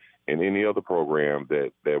now and any other program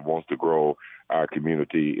that wants to grow our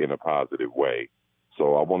community in a positive way.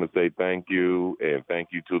 So I want to say thank you, and thank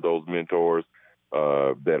you to those mentors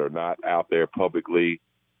that are not out there publicly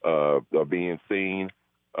being seen,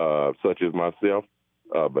 such as myself,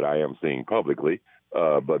 but I am seen publicly.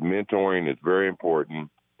 But mentoring is very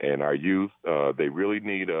important. And our youth, they really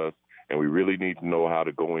need us, and we really need to know how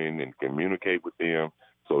to go in and communicate with them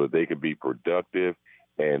so that they can be productive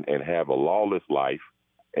and have a lawless life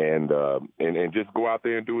and just go out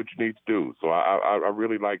there and do what you need to do. So I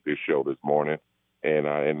really like this show this morning. And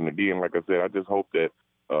again, like I said, I just hope that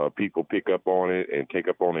people pick up on it and take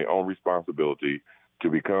up on their own responsibility to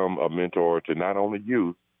become a mentor to not only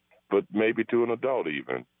youth, but maybe to an adult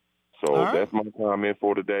even. So That's my comment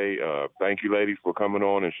for today. Thank you, ladies, for coming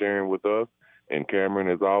on and sharing with us. And Cameron,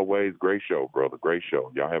 as always, great show, brother. Great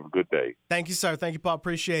show. Y'all have a good day. Thank you, sir. Thank you, Paul.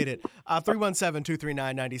 Appreciate it.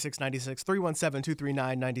 317-239-9696.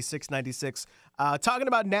 317-239-9696. Talking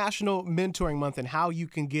about National Mentoring Month and how you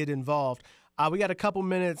can get involved. We got a couple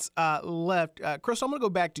minutes left. Chris, I'm going to go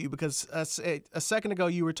back to you because a second ago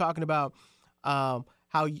you were talking about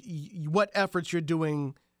what efforts you're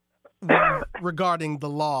doing regarding the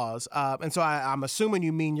laws. And so I'm assuming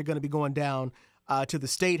you mean you're going to be going down to the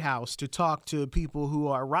State House to talk to people who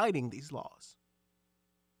are writing these laws.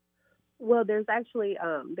 Well, there's actually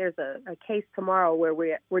there's a case tomorrow where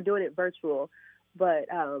we're doing it virtual, but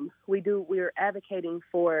we're advocating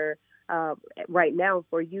for right now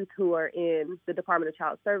for youth who are in the Department of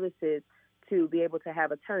Child Services to be able to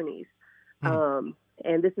have attorneys.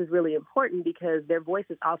 And this is really important because their voice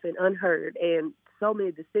is often unheard, and so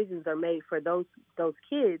many decisions are made for those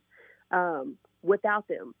kids without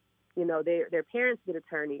them. You know, their parents get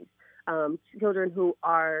attorneys. Children who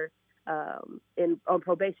are on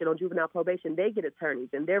probation, on juvenile probation, they get attorneys,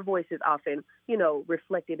 and their voice is often, you know,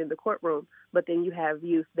 reflected in the courtroom. But then you have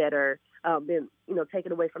youth that are been, you know,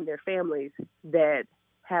 taken away from their families that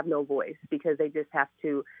have no voice because they just have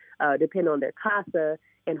to depend on their CASA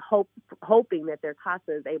and hoping that their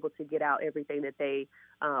CASA is able to get out everything that they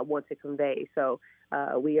want to convey. So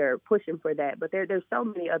we are pushing for that. But there's so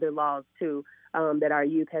many other laws, too, that our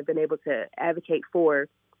youth have been able to advocate for,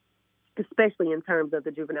 especially in terms of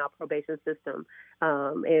the juvenile probation system.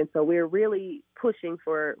 And so we're really pushing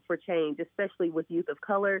for change, especially with youth of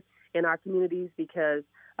color in our communities, because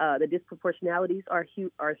the disproportionalities are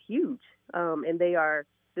huge, and they are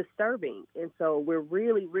disturbing. And so we're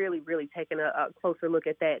really, really, really taking a closer look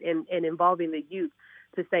at that and involving the youth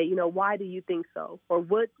to say, you know, why do you think so? Or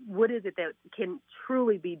what is it that can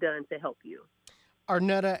truly be done to help you?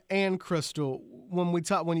 Arnetta and Crystal,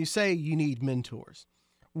 when you say you need mentors,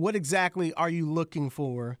 what exactly are you looking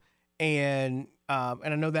for? And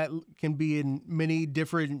I know that can be in many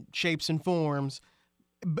different shapes and forms,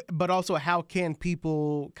 but also how can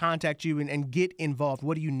people contact you and get involved?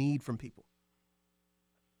 What do you need from people?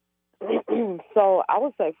 So I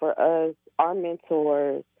would say for us, our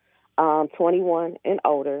mentors, 21 and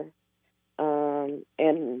older,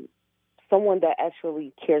 and someone that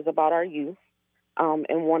actually cares about our youth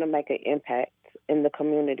and want to make an impact in the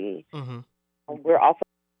community. Mm-hmm. We're also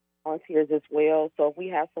volunteers as well. So if we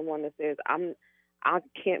have someone that says, I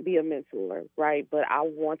can't be a mentor, right, but I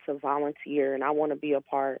want to volunteer and I want to be a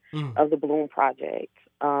part of the Bloom Project,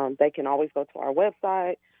 they can always go to our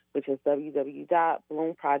website, which is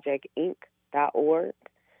www.bloomprojectinc.org.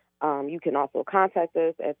 You can also contact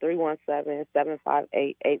us at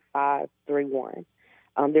 317-758-8531.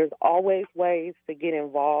 There's always ways to get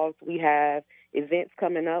involved. We have events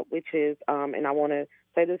coming up, which is, and I want to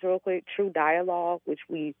say this real quick, True Dialogue, which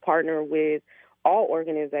we partner with all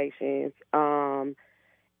organizations. And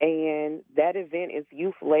that event is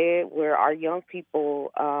youth-led, where our young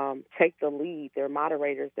people take the lead. They're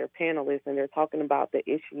moderators, they're panelists, and they're talking about the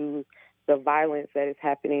issues, the violence that is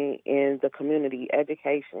happening in the community,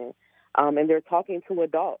 education. And they're talking to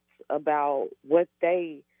adults about what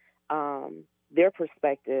their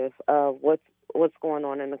perspective of what's going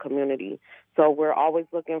on in the community. So we're always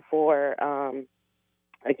looking for,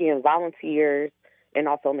 again, volunteers and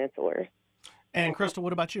also mentors. And Crystal,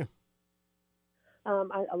 what about you?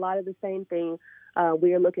 A lot of the same thing.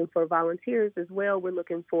 We are looking for volunteers as well. We're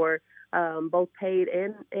looking for both paid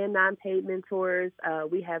and non-paid mentors.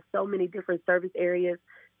 We have so many different service areas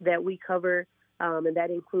that we cover, and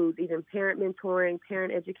that includes even parent mentoring,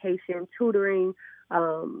 parent education, tutoring.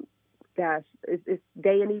 It's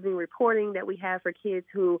day and evening reporting that we have for kids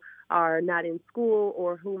who are not in school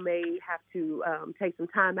or who may have to take some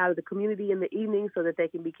time out of the community in the evening so that they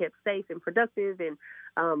can be kept safe and productive and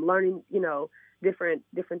learning, you know, different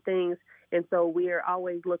things. And so we are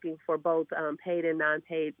always looking for both paid and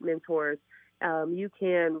non-paid mentors. You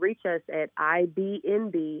can reach us at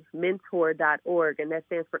ibnbmentor.org, and that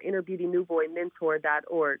stands for Inner Beauty New Boy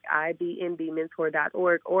Mentor.org,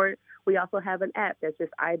 ibnbmentor.org, or we also have an app that's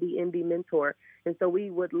just IBNB Mentor. And so we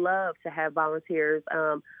would love to have volunteers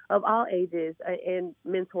of all ages and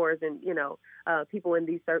mentors and, you know, people in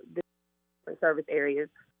these different service areas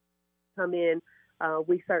come in.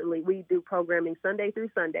 We do programming Sunday through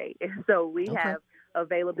Sunday, and so we have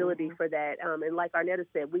availability for that. And like Arnetta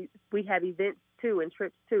said, we have events too and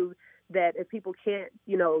trips too that if people can't,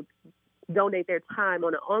 you know, donate their time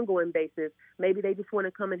on an ongoing basis, maybe they just want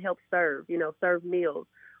to come and help serve meals,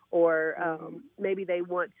 or maybe they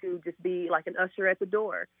want to just be like an usher at the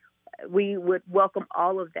door. We would welcome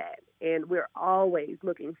all of that, and we're always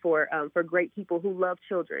looking for great people who love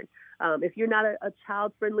children. If you're not a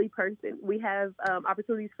child-friendly person, we have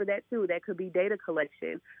opportunities for that too. That could be data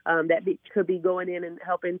collection. Could be going in and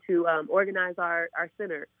helping to organize our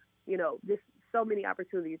center. You know, just so many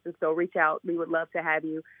opportunities. And so reach out. We would love to have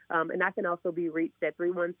you. And I can also be reached at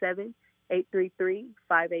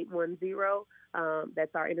 317-833-5810.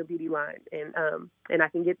 That's our Inner Beauty line. And I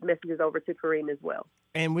can get messages over to Kareem as well.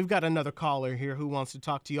 And we've got another caller here who wants to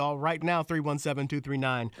talk to y'all right now,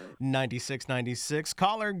 317-239-9696.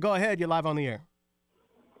 Caller, go ahead. You're live on the air.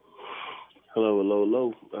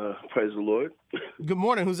 Hello. Praise the Lord. Good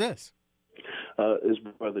morning. Who's this? It's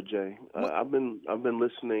Brother Jay. I've been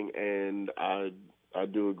listening, and I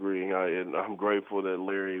do agree. And I'm grateful that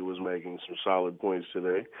Larry was making some solid points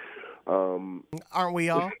today. Aren't we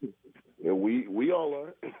all? Yeah, we all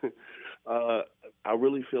are. I I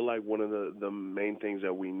really feel like one of the main things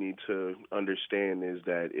that we need to understand is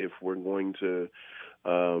that if we're going to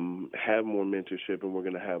have more mentorship and we're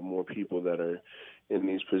going to have more people that are in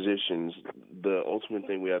these positions, the ultimate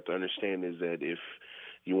thing we have to understand is that if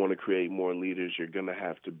you want to create more leaders, you're going to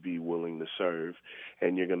have to be willing to serve,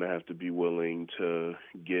 and you're going to have to be willing to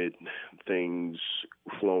get things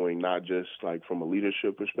flowing, not just like from a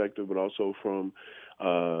leadership perspective, but also from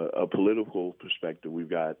a political perspective. We've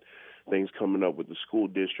got things coming up with the school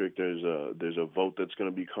district. There's a vote that's going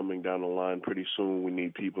to be coming down the line pretty soon. We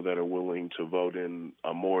need people that are willing to vote in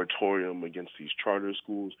a moratorium against these charter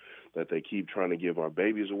schools that they keep trying to give our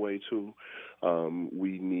babies away to.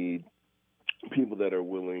 We need people that are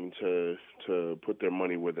willing to put their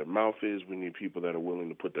money where their mouth is. We need people that are willing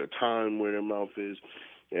to put their time where their mouth is.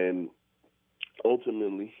 And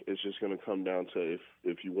ultimately, it's just going to come down to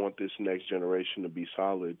if you want this next generation to be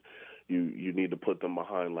solid, you need to put them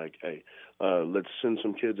behind, like, hey, let's send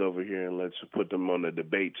some kids over here and let's put them on the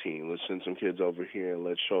debate team. Let's send some kids over here and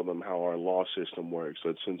let's show them how our law system works.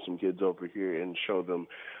 Let's send some kids over here and show them,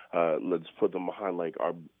 let's put them behind, like,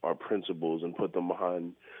 our principals and put them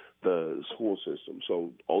behind the school system.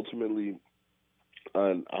 So ultimately,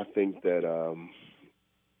 I think that,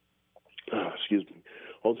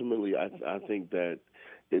 ultimately, I think that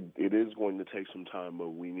it is going to take some time,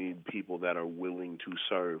 but we need people that are willing to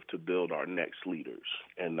serve to build our next leaders.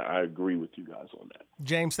 And I agree with you guys on that.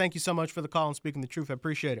 James, thank you so much for the call and speaking the truth. I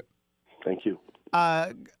appreciate it. Thank you.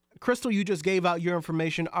 Crystal, you just gave out your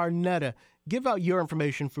information. Arnetta, give out your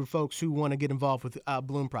information for folks who want to get involved with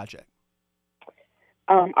Bloom Project.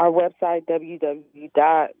 Our website,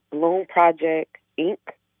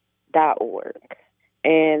 www.bloomprojectinc.org.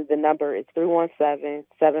 And the number is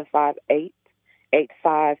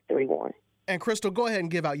 317-758-8531. And Crystal, go ahead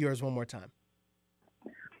and give out yours one more time.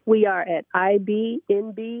 We are at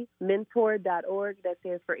ibnbmentor.org. That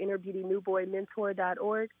stands for Inner Beauty New Boy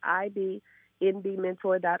Mentor.org,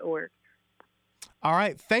 ibnbmentor.org. All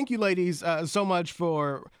right. Thank you, ladies, so much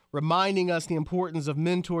for reminding us the importance of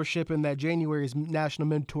mentorship in that January is National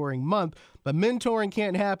Mentoring Month. But mentoring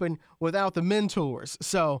can't happen without the mentors.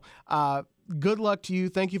 So good luck to you.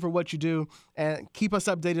 Thank you for what you do. And keep us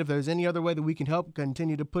updated if there's any other way that we can help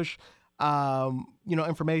continue to push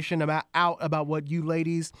information about what you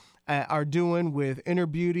ladies are doing with Inner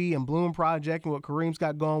Beauty and Bloom Project and what Kareem's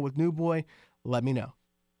got going with New Boy. Let me know.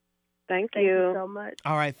 Thank you so much.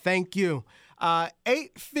 All right. Thank you.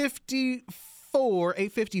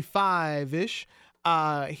 8:55-ish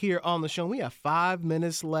here on the show. We have 5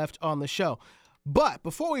 minutes left on the show. But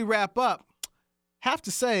before we wrap up, have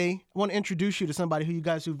to say, I want to introduce you to somebody who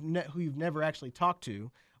you've never actually talked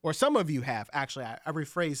to, or some of you have, actually. I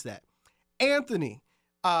rephrased that. Anthony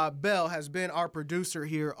Bell has been our producer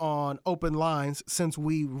here on Open Lines since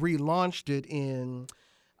we relaunched it in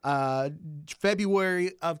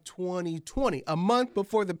February of 2020, a month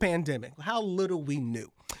before the pandemic. How little we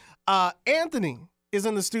knew. Anthony is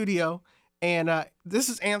in the studio, and this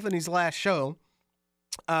is Anthony's last show.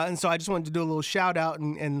 And so I just wanted to do a little shout out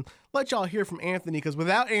and let y'all hear from Anthony, because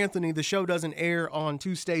without Anthony, the show doesn't air on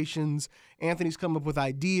 2 stations. Anthony's come up with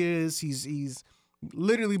ideas. He's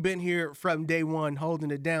literally been here from day one,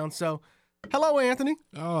 holding it down. So hello, Anthony.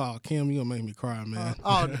 Oh, Kim, you're going to make me cry, man.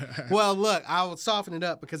 Well, look, I will soften it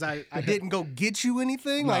up because I didn't go get you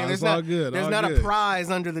anything. No, there's it's not, all good. There's all not good. a prize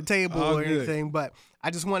under the table all or good. anything, but I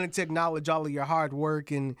just wanted to acknowledge all of your hard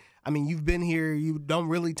work. And, I mean, you've been here. You don't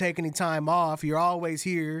really take any time off. You're always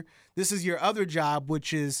here. This is your other job,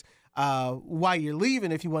 which is why you're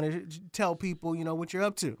leaving, if you want to tell people, what you're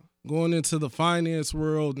up to. Going into the finance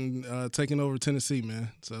world and taking over Tennessee, man.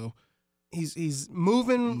 So he's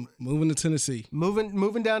moving to Tennessee.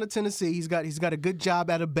 Moving down to Tennessee. He's got a good job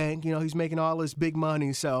at a bank. He's making all this big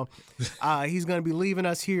money. So he's going to be leaving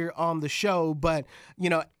us here on the show. But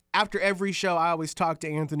after every show, I always talk to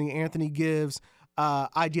Anthony. Anthony gives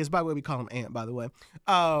ideas. By the way, we call him Ant, by the way.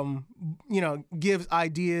 Gives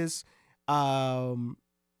ideas on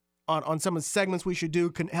some of the segments we should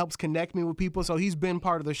do, helps connect me with people. So he's been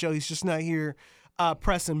part of the show. He's just not here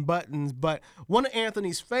pressing buttons. But one of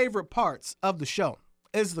Anthony's favorite parts of the show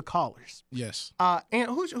is the callers. Yes. And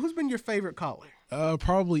who's been your favorite caller?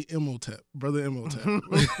 Probably Imhotep, brother Imhotep.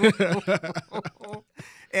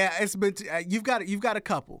 Yeah, it's been. You've got a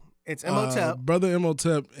couple. It's Imhotep, brother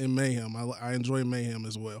Imhotep, and Mayhem. I enjoy Mayhem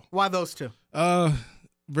as well. Why those two?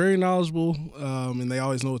 Very knowledgeable, and they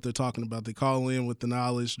always know what they're talking about. They call in with the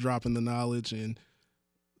knowledge, dropping the knowledge, and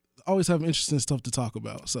always have interesting stuff to talk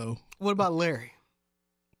about. So, what about Larry?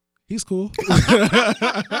 He's cool.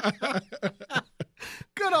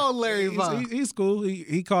 Good old Larry Vaughn. He's cool.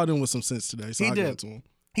 He called in with some sense today, so I'll give it to him.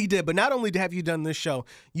 He did, but not only have you done this show,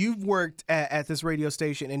 you've worked at this radio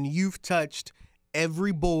station and you've touched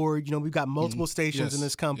every board. You know, we've got multiple stations in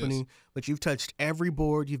this company, but you've touched every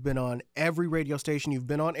board. You've been on every radio station. You've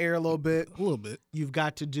been on air a little bit. You've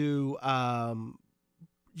got to do,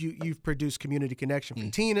 you've produced Community Connection for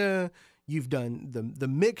Tina. You've done the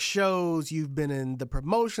mix shows. You've been in the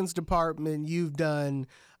promotions department. You've done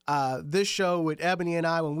this show with Ebony and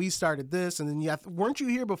I when we started this, and then weren't you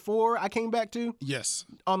here before I came back too? Yes.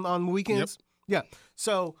 On weekends. Yep. Yeah.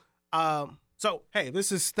 So hey,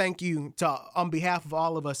 this is thank you on behalf of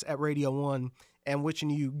all of us at Radio 1, and wishing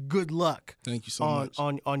you good luck. Thank you so much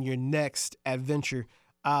on your next adventure.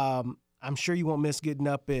 I'm sure you won't miss getting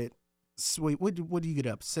up at. Sweet. What do you get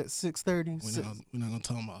up? 6:30? We're not gonna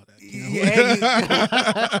talk about that.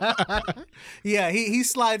 Yeah, he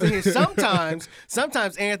slides in here sometimes.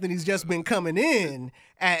 Sometimes Anthony's just been coming in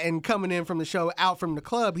and coming in from the show, out from the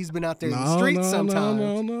club. He's been out there in the streets sometimes.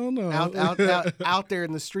 No. Out there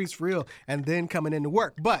in the streets for real, and then coming into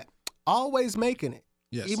work. But always making it.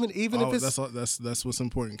 Yes. Even if it's that's what's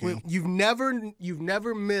important, Cam. You've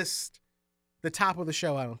never missed the top of the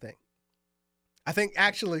show. I don't think. I think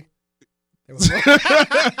actually.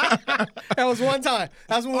 That was one time.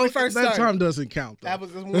 That was when we first started. That time doesn't count, though. That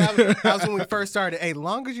was when we first started. Hey,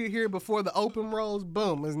 long as you're here before the open rolls,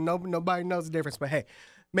 boom. Nobody knows the difference. But hey,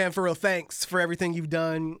 man, for real, thanks for everything you've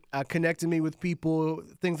done, connecting me with people,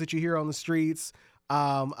 things that you hear on the streets.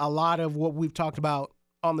 A lot of what we've talked about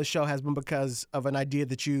on the show has been because of an idea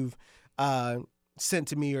that you've sent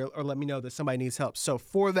to me or let me know that somebody needs help. So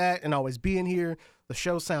for that and always being here, the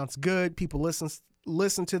show sounds good. People listen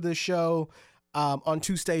to this show on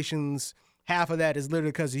 2 stations. Half of that is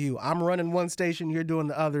literally because of you. I'm running one station, you're doing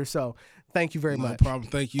the other. So thank you very much. No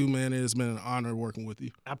problem. Thank you, man. It's been an honor working with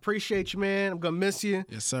you. I appreciate you, man. I'm going to miss you.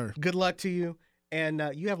 Yes, sir. Good luck to you. And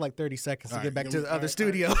you have like 30 seconds to get back to the other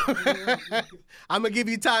studio. I'm going to give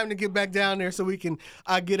you time to get back down there so we can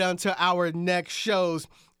get on to our next shows.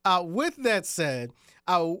 With that said,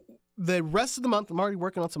 the rest of the month, I'm already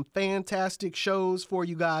working on some fantastic shows for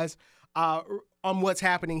you guys. On what's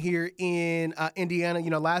happening here in Indiana. You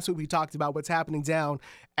know, last week we talked about what's happening down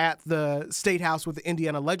at the State House with the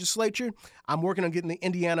Indiana legislature. I'm working on getting the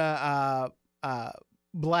Indiana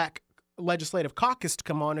Black Legislative Caucus to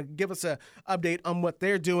come on and give us an update on what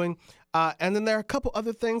they're doing. And then there are a couple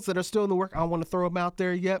other things that are still in the work. I don't want to throw them out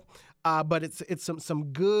there yet, but it's some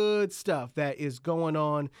good stuff that is going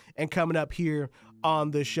on and coming up here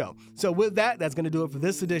on the show. So with that, that's going to do it for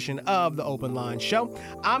this edition of the Open Line Show.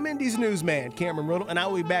 I'm Indy's newsman, Cameron Riddle, and I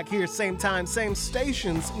will be back here same time, same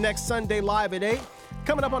stations next Sunday live at 8.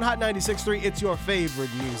 Coming up on Hot 96.3, it's your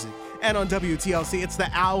favorite music. And on WTLC, it's the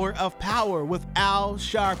Hour of Power with Al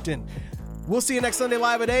Sharpton. We'll see you next Sunday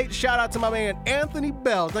live at 8. Shout out to my man Anthony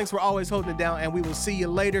Bell. Thanks for always holding it down, and we will see you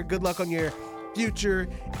later. Good luck on your future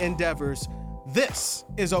endeavors. This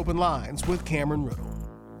is Open Lines with Cameron Riddle.